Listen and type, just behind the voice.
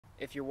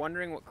If you're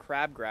wondering what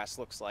crabgrass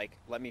looks like,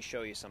 let me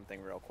show you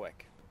something real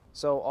quick.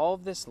 So all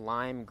of this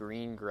lime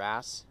green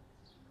grass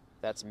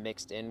that's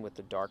mixed in with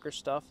the darker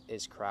stuff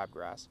is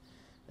crabgrass.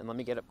 And let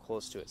me get up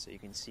close to it so you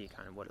can see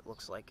kind of what it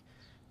looks like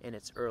in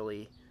its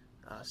early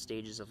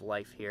stages of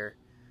life here.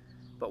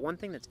 But one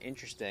thing that's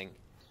interesting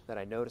that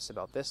I noticed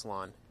about this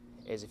lawn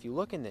is if you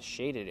look in this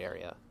shaded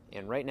area,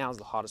 and right now is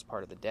the hottest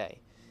part of the day,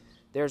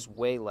 there's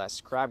way less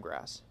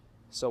crabgrass.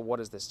 So what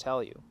does this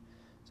tell you?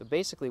 So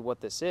basically what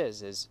this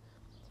is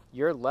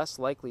you're less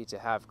likely to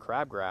have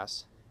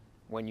crabgrass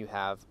when you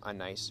have a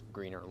nice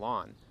greener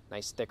lawn,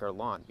 nice thicker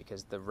lawn,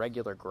 because the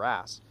regular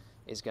grass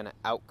is going to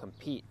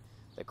outcompete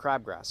the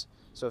crabgrass.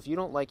 So if you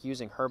don't like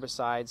using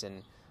herbicides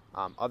and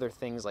other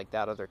things like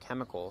that, other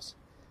chemicals,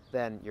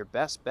 then your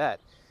best bet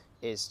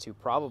is to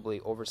probably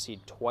overseed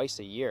twice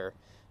a year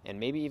and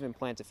maybe even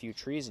plant a few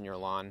trees in your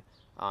lawn,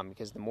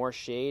 because the more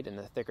shade and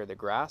the thicker the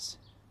grass,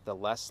 the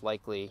less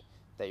likely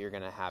that you're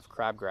going to have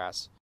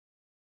crabgrass